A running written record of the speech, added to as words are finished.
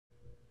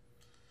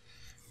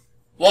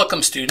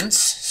Welcome, students.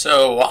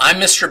 So I'm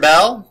Mr.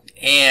 Bell,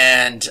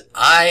 and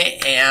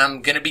I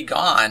am going to be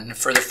gone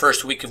for the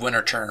first week of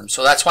winter term.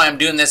 So that's why I'm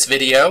doing this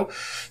video.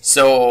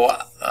 So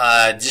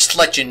just to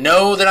let you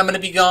know that I'm going to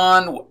be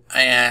gone,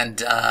 and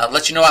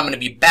let you know I'm going to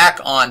be back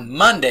on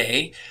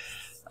Monday,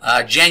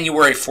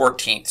 January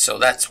 14th. So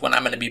that's when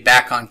I'm going to be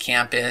back on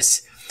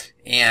campus.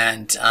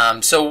 And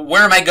so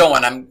where am I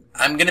going?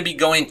 I'm going to be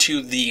going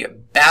to the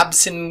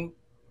Babson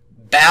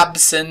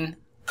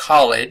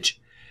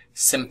College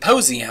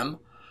Symposium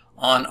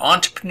on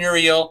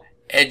Entrepreneurial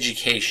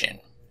Education.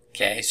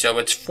 Okay, so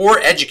it's for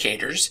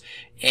educators,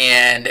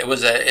 and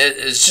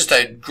it's just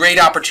a great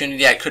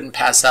opportunity I couldn't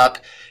pass up.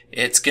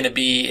 It's going to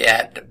be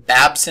at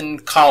Babson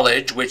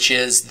College, which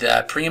is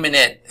the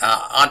preeminent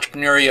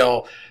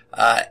entrepreneurial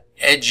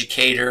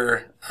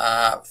educator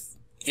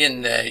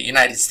in the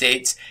United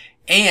States.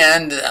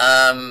 And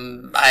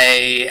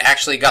I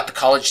actually got the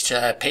college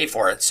to pay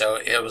for it, so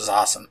it was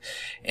awesome.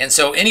 And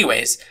so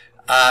anyways,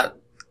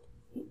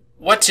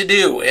 what to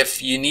do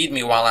if you need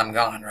me while I'm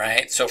gone,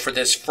 right? So for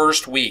this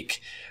first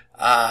week,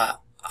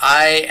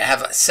 I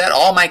have set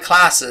all my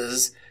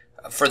classes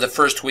for the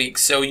first week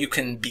so you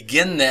can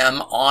begin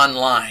them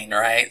online,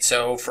 right?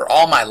 So for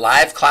all my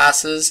live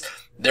classes,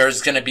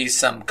 there's going to be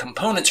some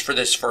components for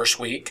this first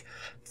week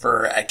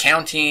for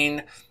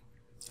accounting,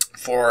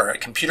 for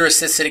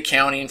computer-assisted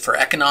accounting, for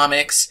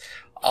economics,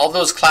 all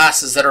those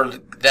classes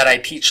that I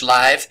teach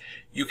live.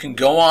 You can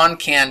go on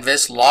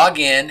Canvas, log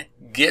in,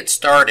 get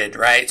started,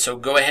 right? So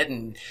go ahead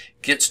and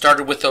get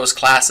started with those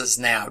classes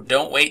now.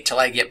 Don't wait till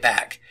I get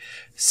back.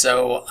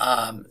 So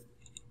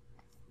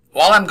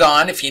while I'm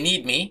gone, if you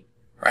need me,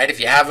 right, if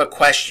you have a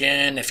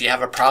question, if you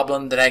have a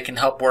problem that I can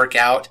help work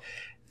out,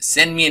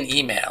 send me an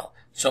email.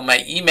 So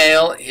my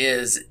email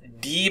is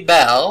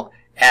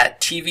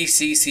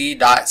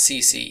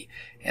dbell@tvcc.cc.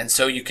 And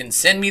so you can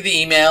send me the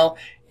email,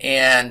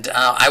 and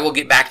I will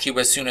get back to you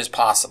as soon as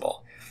possible.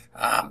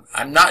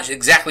 I'm not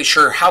exactly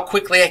sure how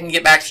quickly I can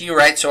get back to you,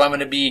 right? So I'm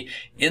going to be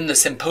in the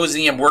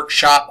symposium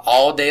workshop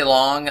all day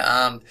long,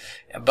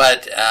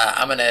 but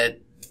I'm going to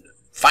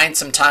find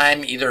some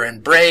time either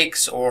in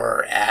breaks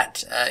or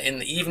in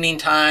the evening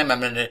time. I'm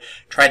going to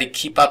try to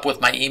keep up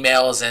with my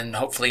emails and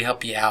hopefully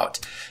help you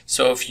out.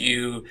 So if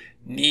you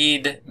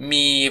need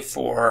me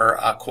for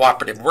a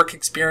cooperative work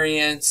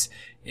experience,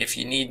 if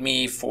you need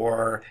me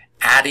for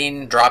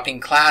dropping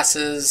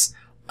classes,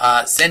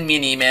 send me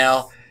an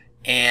email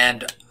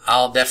and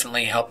I'll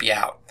definitely help you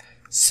out.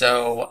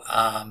 So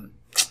I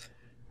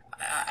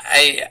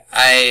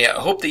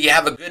hope that you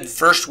have a good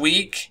first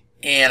week,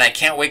 and I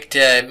can't wait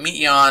to meet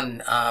you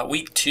on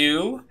week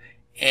 2,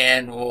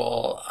 and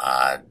we'll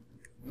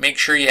make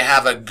sure you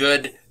have a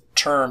good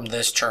term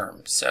this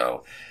term.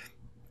 So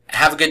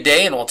have a good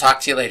day, and we'll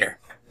talk to you later.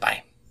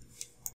 Bye.